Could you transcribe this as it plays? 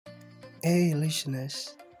Hey,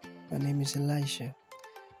 listeners. My name is Alecia,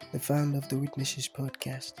 the founder of the Witnesses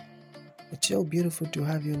podcast. It's so beautiful to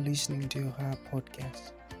have you listening to our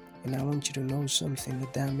podcast. And I want you to know something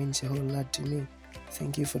that means a whole lot to me.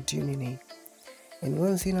 Thank you for tuning in. And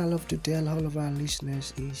one thing I love to tell all of our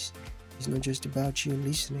listeners is it's not just about you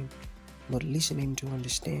listening, but listening to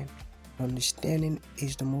understand. Understanding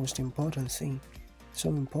is the most important thing. So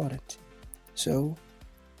important. So,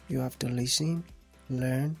 you have to listen,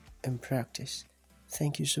 learn, and practice.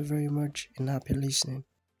 Thank you so very much and happy listening.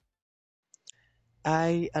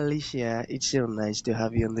 Hi, Alicia. It's so nice to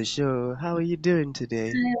have you on the show. How are you doing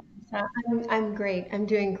today? Hi, Lisa. I'm great. I'm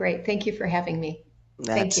doing great. Thank you for having me.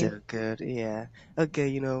 Thank That's you. so good. Yeah.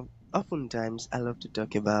 Okay, oftentimes I love to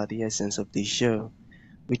talk about the essence of this show,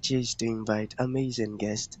 which is to invite amazing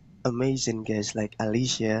guests like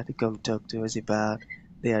Alicia to come talk to us about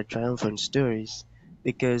their triumphant stories.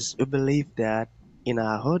 Because we believe that in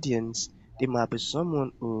our audience, there might be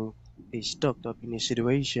someone who is stuck up in a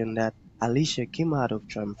situation that Alicia came out of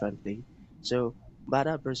triumphantly. So, by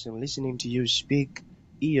that person listening to you speak,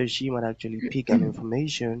 he or she might actually pick an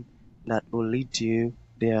information that will lead to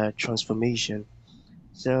their transformation.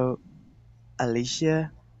 So,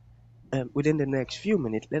 Alicia, within the next few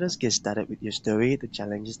minutes, let us get started with your story, the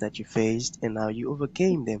challenges that you faced, and how you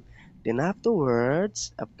overcame them. Then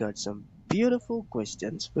afterwards, I've got some beautiful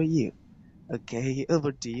questions for you. Okay,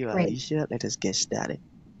 over to you, Great. Alicia. Let us get started.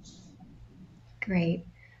 Great.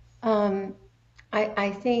 Um, I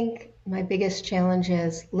think my biggest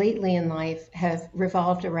challenges lately in life have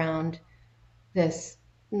revolved around this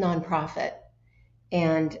nonprofit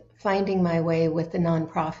and finding my way with the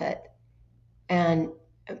nonprofit. And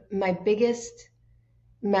my biggest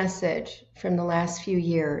message from the last few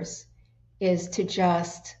years is to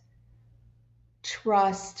just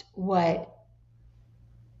trust what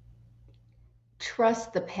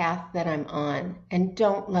trust the path that I'm on and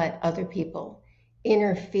don't let other people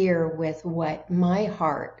interfere with what my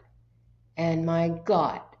heart and my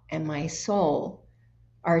gut and my soul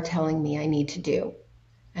are telling me I need to do.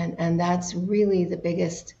 And that's really the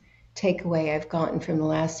biggest takeaway I've gotten from the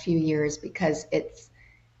last few years because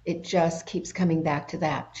it just keeps coming back to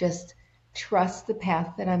that. Just trust the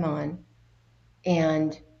path that I'm on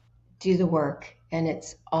and do the work. And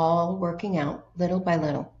it's all working out little by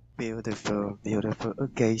little. Beautiful, beautiful.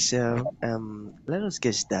 Okay, so let us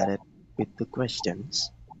get started with the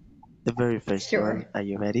questions. The very first Sure. one. Are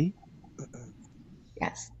you ready?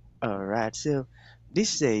 Yes. All right. So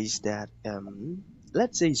this says that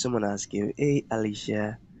let's say someone asks you, "Hey,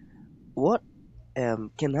 Alicia, what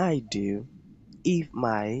can I do if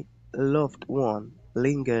my loved one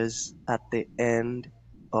lingers at the end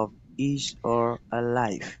of his or her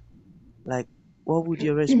life?" Like, what would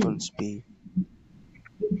your response be?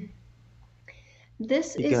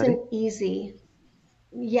 This You got it? isn't easy.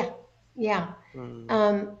 Yeah, yeah. Mm,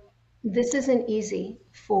 Um, this isn't easy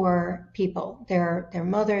for people. Their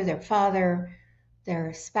mother, their father,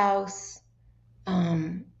 their spouse,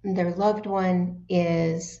 their loved one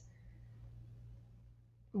is,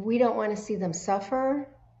 we don't want to see them suffer.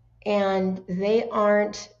 And they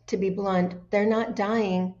aren't, to be blunt, they're not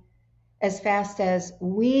dying as fast as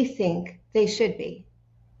we think they should be.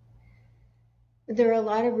 There are a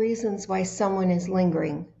lot of reasons why someone is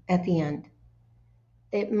lingering at the end.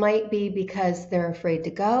 It might be because they're afraid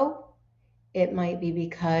to go. It might be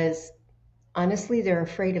because, honestly, they're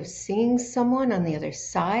afraid of seeing someone on the other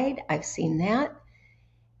side. I've seen that.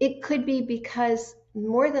 It could be because,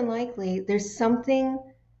 more than likely, there's something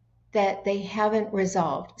that they haven't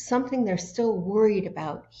resolved, something they're still worried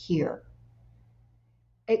about here.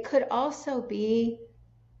 It could also be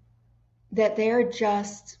that they're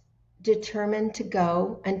just determined to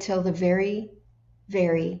go until the very,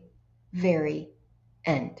 very, very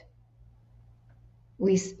end.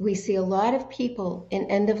 We see a lot of people in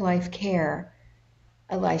end of life care,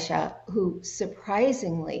 Elisha, who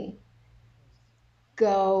surprisingly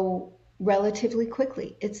go relatively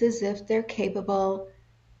quickly. It's as if they're capable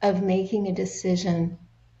of making a decision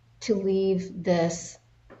to leave this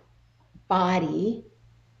body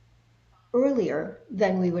earlier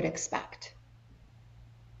than we would expect.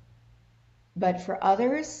 But for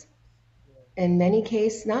others, in many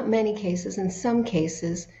cases, not many cases, in some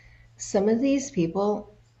cases, some of these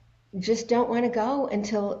people just don't want to go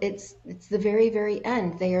until it's the very, very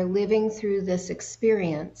end. They are living through this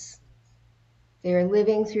experience. They are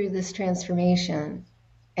living through this transformation.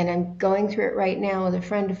 And I'm going through it right now with a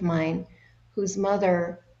friend of mine whose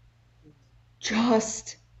mother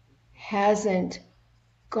just hasn't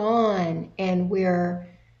gone. And we're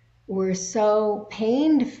so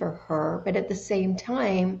pained for her, but at the same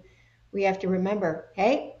time, we have to remember,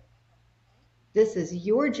 hey, This is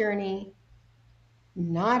your journey,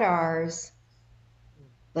 not ours.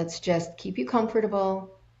 Let's just keep you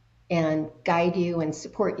comfortable and guide you and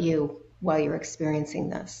support you while you're experiencing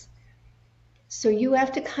this. So you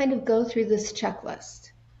have to kind of go through this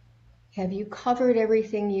checklist. Have you covered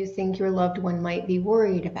everything you think your loved one might be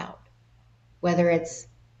worried about? Whether it's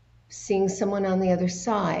seeing someone on the other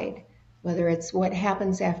side, whether it's what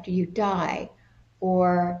happens after you die,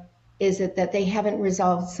 or is it that they haven't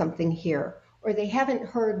resolved something here, or they haven't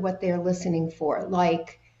heard what they're listening for,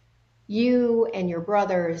 like you and your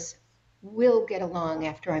brothers will get along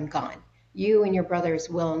after I'm gone. You and your brothers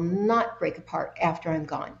will not break apart after I'm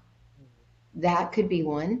gone. That could be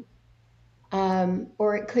one.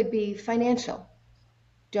 Or it could be financial.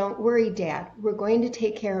 Don't worry, Dad. We're going to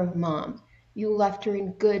take care of Mom. You left her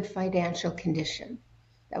in good financial condition.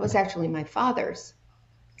 That was actually my father's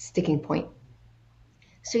sticking point.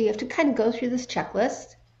 So you have to kind of go through this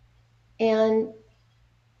checklist. And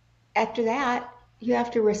after that, you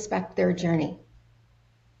have to respect their journey.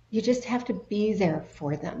 You just have to be there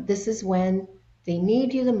for them. This is when they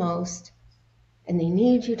need you the most, and they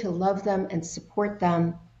need you to love them and support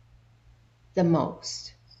them the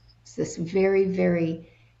most. It's this very, very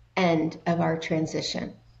end of our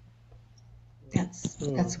transition.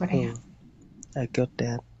 That's what I have. I got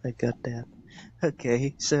that. I got that.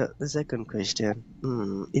 Okay, so the second question.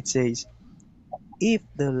 It says, if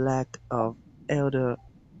the lack of elder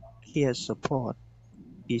care support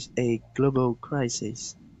is a global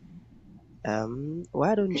crisis,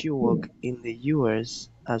 why don't you work in the US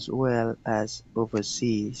as well as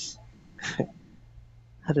overseas?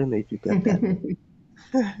 I don't know if you got that.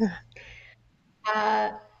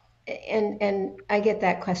 And I get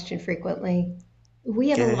that question frequently. We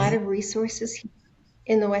have a lot Okay. of resources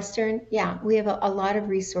in the Western. Yeah, we have a lot of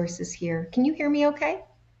resources here. Can you hear me okay?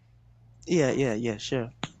 Yeah,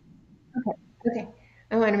 sure. Okay.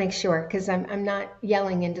 I want to make sure because I'm not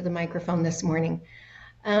yelling into the microphone this morning.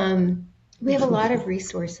 Um, we have a lot of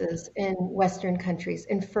resources in Western countries,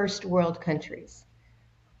 in first world countries,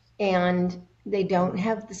 and they don't Mm,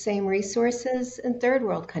 have the same resources in third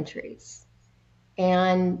world countries.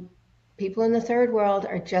 And people in the third world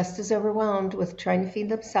are just as overwhelmed with trying to feed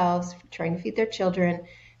themselves, trying to feed their children,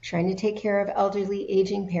 trying to take care of elderly,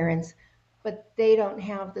 aging parents, but they don't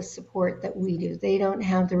have the support that we do. They don't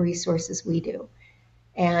have the resources we do.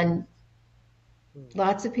 And mm,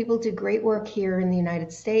 lots of people do great work here in the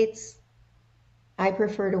United States. I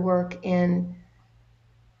prefer to work in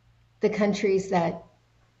the countries that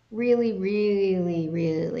really, really,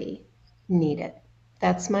 really need it.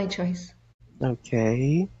 That's my choice.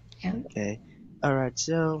 okay. Yeah. Okay. All right.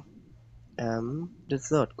 So, the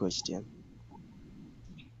third question.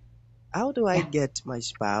 How do I Yeah. get my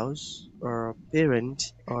spouse or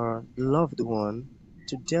parent or loved one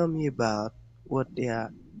to tell me about what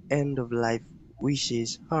their end of life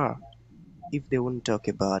wishes are if they won't talk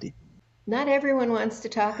about it? Not everyone wants to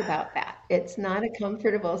talk about that. It's not a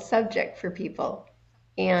comfortable subject for people.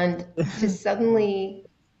 And to suddenly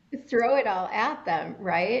throw it all at them,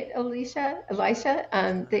 right, Elisha?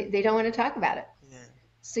 They don't want to talk about it. Yeah.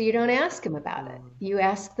 So you don't ask them about it. Mm, You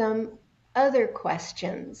ask them other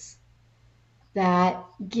questions that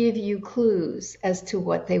give you clues as to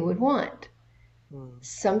what they would want. mm,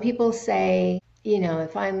 Some people say,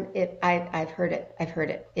 I've heard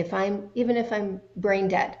it. Even if I'm brain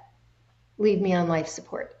dead, leave me on life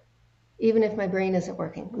support. Even if my brain isn't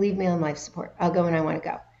working, leave me on life support. I'll go when I want to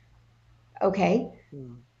go. Okay.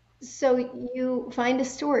 mm, So you find a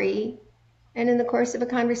story, and in the course of a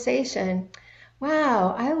conversation,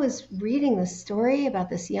 wow, I was reading this story about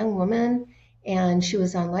this young woman, and she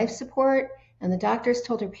was on life support, and the doctors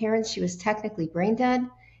told her parents she was technically brain dead,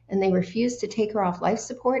 and they refused to take her off life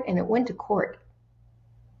support, and it went to court.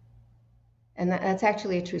 And that's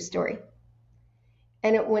actually a true story.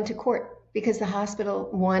 And it went to court because the hospital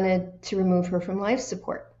wanted to remove her from life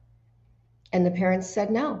support. And the parents said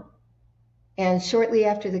no. And shortly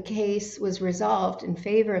after the case was resolved in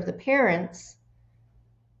favor of the parents,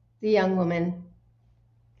 the young woman,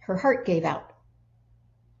 her heart gave out.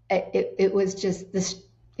 It was just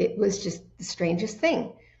the strangest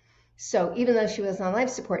thing. So even though she was on life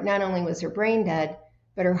support, not only was her brain dead,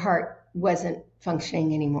 but her heart wasn't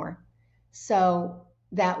functioning anymore. So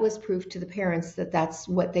that was proof to the parents that that's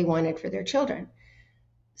what they wanted for their children.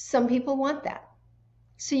 Some people want that.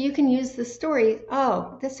 So you can use the story.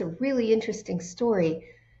 Oh, that's a really interesting story.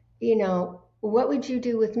 What would you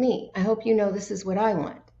do with me? I hope you know this is what I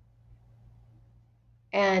want.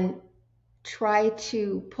 And try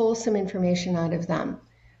to pull some information out of them.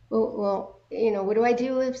 Well, what do I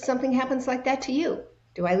do if something happens like that to you?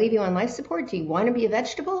 Do I leave you on life support? Do you want to be a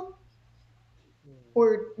vegetable?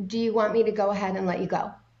 Or do you want me to go ahead and let you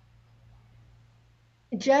go?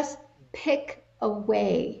 Just pick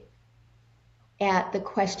away at the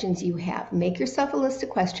questions you have. Make yourself a list of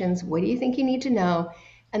questions. What do you think you need to know?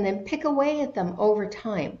 And then pick away at them over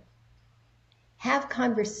time. Have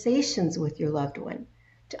conversations with your loved one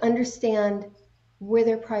to understand where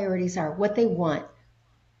their priorities are, what they want,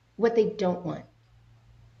 what they don't want,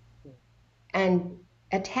 and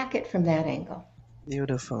attack it from that angle.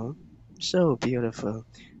 Beautiful. So beautiful.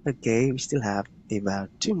 Okay, we still have about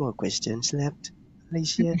two more questions left.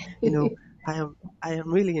 Alicia, I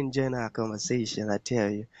am really enjoying our conversation, I tell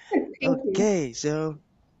you. Thank you. Okay, so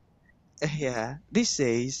yeah, this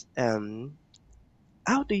says,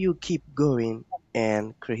 how do you keep going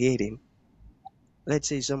and creating? Let's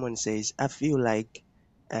say someone says, I feel like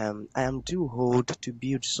I am too old to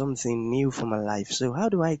build something new for my life. So how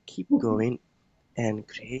do I keep going and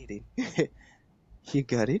creating? You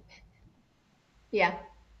got it? Yeah,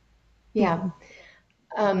 yeah.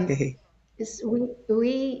 Um, Okay.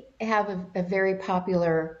 we have a very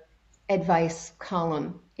popular advice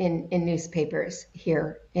column in newspapers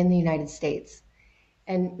here in the United States.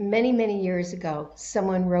 And many, many years ago,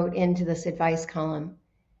 someone wrote into this advice column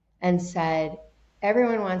and said,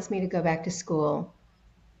 everyone wants me to go back to school.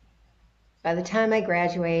 By the time I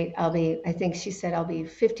graduate, I think she said, I'll be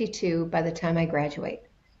 52 by the time I graduate.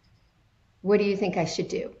 What do you think I should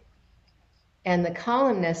do? And the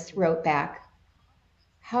columnist wrote back,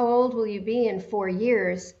 how old will you be in 4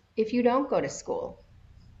 years if you don't go to school?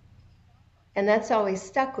 And that's always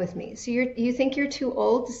stuck with me. So you think you're too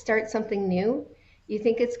old to start something new? You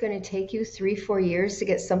think it's going to take you 3, 4 years to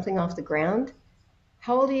get something off the ground?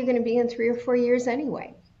 How old are you going to be in 3 or 4 years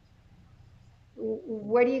anyway?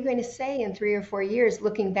 What are you going to say in 3 or 4 years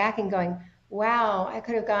looking back and going, wow, I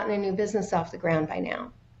could have gotten a new business off the ground by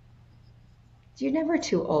now? You're never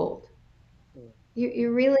too old.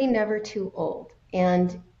 You're really never too old.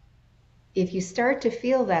 And if you start to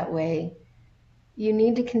feel that way, you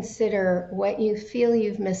need to consider what you feel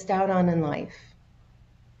you've missed out on in life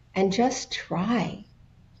and just try.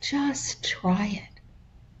 Just try it.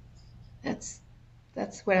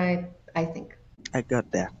 That's what I think. I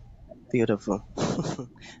got that. Beautiful.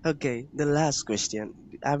 Okay, the last question.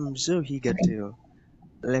 I'm so eager Okay. to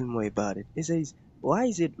learn more about it. It says, why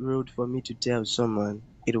is it rude for me to tell someone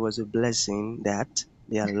it was a blessing that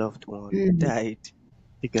their loved one Mhm. died?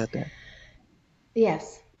 You got that?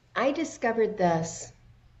 Yes, I discovered this.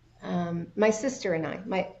 My sister and I,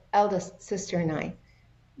 my eldest sister and I,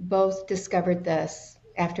 both discovered this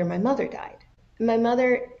after my mother died. My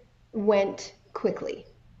mother went quickly.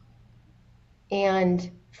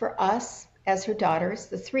 And for us, as her daughters,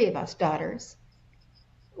 the three of us daughters,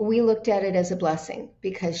 we looked at it as a blessing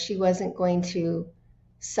because she wasn't going to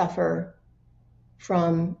suffer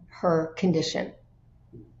from her condition.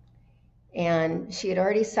 And she had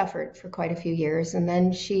already suffered for quite a few years. And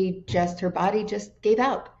then her body just gave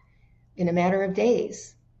out in a matter of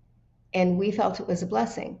days. And we felt it was a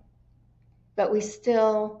blessing. But we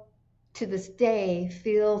still, to this day,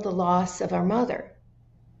 feel the loss of our mother.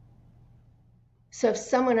 So if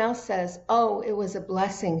someone else says, oh, it was a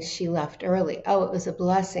blessing she left early, oh, it was a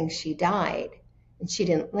blessing she died and she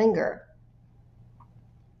didn't linger,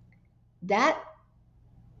 that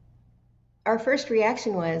our first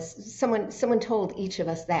reaction was someone told each of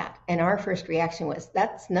us that, and our first reaction was,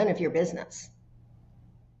 that's none of your business.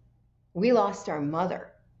 We lost our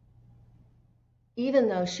mother. Even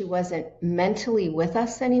though she wasn't mentally with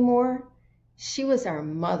us anymore, she was our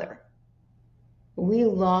mother. We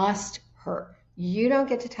lost her. You don't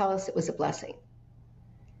get to tell us it was a blessing.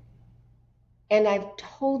 And I've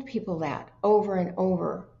told people that over and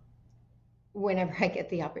over whenever I get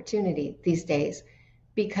the opportunity these days,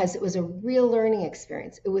 because it was a real learning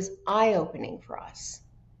experience. It was eye-opening for us.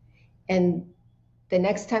 And the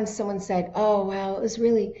next time someone said, oh, wow, it was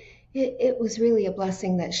really a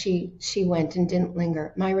blessing that she went and didn't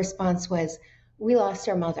linger, my response was, we lost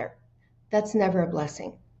our mother. That's never a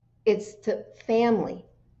blessing. It's the family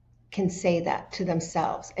can say that to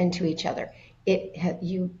themselves and to each other.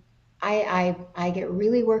 I get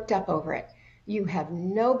really worked up over it. You have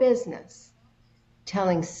no business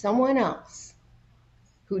telling someone else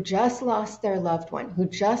who just lost their loved one, who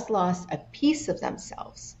just lost a piece of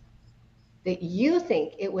themselves, that you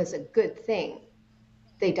think it was a good thing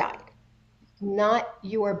they died. Not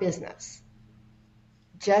your business.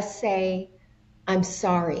 Just say, I'm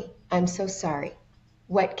sorry. I'm so sorry.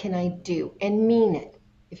 What can I do? And mean it.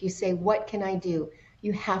 If you say, what can I do?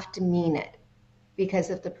 You have to mean it. Because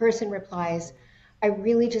if the person replies, I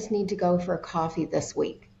really just need to go for a coffee this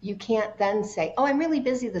week, you can't then say, oh, I'm really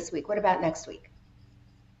busy this week. What about next week?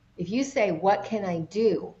 If you say, what can I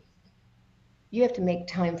do? You have to make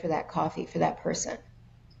time for that coffee for that person.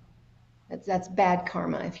 That's bad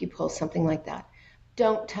karma if you pull something like that.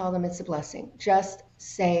 Don't tell them it's a blessing. Just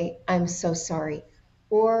say, I'm so sorry.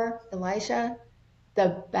 Or, Alecia,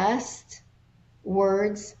 the best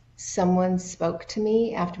words someone spoke to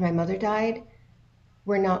me after my mother died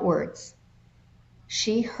were not words.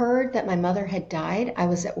 She heard that my mother had died. I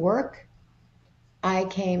was at work. I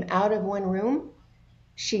came out of one room.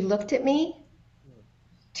 She looked at me,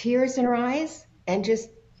 tears in her eyes, and just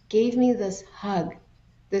gave me this hug,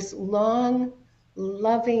 this long,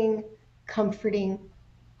 loving, comforting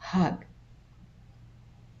hug.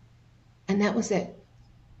 And that was it.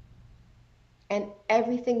 And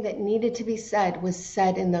everything that needed to be said was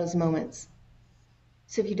said in those moments.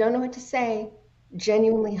 So if you don't know what to say,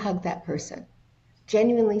 genuinely hug that person.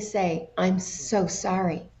 Genuinely say, I'm so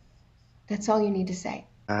sorry. That's all you need to say.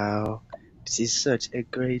 Wow, this is such a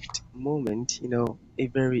great moment, a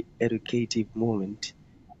very educative moment.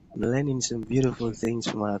 I'm learning some beautiful things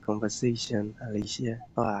from our conversation, Alecia.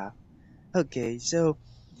 Wow. Okay, so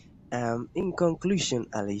in conclusion,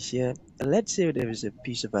 Alecia, let's say there is a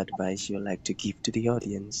piece of advice you'd like to give to the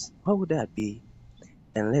audience. What would that be?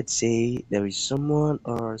 And let's say there is someone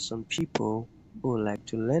or some people who would like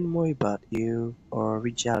to learn more about you or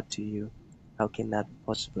reach out to you. How can that be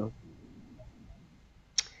possible?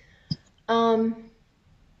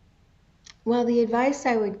 Well, the advice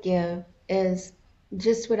I would give is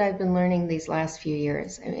just what I've been learning these last few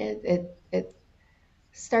years. I mean, it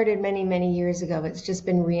started many, many years ago. It's just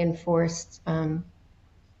been reinforced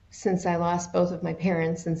since I lost both of my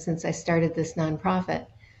parents and since I started this nonprofit.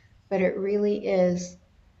 But it really is,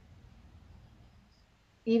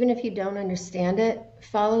 even if you don't understand it,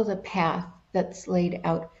 follow the path that's laid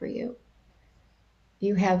out for you.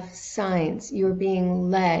 You have signs. You're being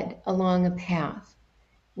led along a path.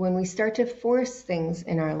 When we start to force things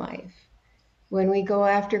in our life, when we go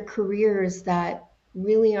after careers that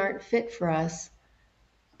really aren't fit for us,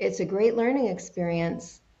 it's a great learning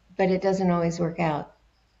experience, but it doesn't always work out.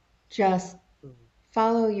 Just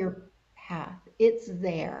follow your path. It's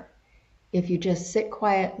there if you just sit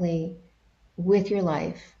quietly with your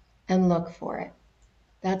life and look for it.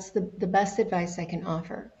 That's the best advice I can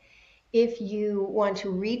offer. If you want to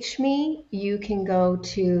reach me, you can go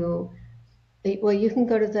to the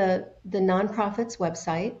nonprofit's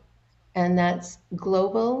website, and that's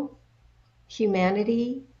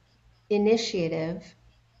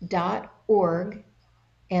globalhumanityyinitiative.org,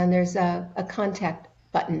 and there's a contact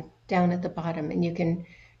button down at the bottom, and you can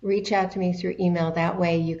reach out to me through email. That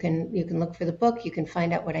way you can look for the book, you can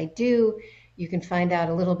find out what I do, you can find out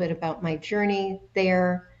a little bit about my journey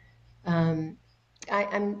there. I'm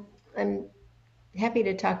happy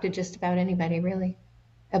to talk to just about anybody really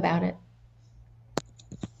about it.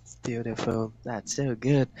 Beautiful. That's so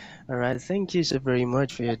good. All right. Thank you so very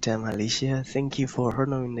much for your time, Alecia. Thank you for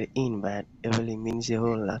honoring the invite. It really means a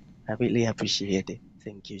whole lot. I really appreciate it.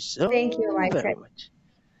 Thank you Thank you, so Alecia. very much.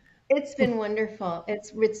 It's been wonderful.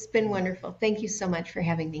 It's been wonderful. Thank you so much for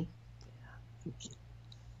having me.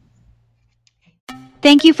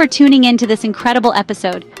 Thank you for tuning in to this incredible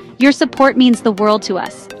episode. Your support means the world to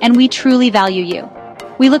us, and we truly value you.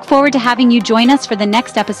 We look forward to having you join us for the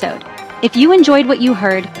next episode. If you enjoyed what you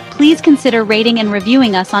heard, please consider rating and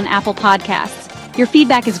reviewing us on Apple Podcasts. Your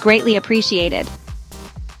feedback is greatly appreciated.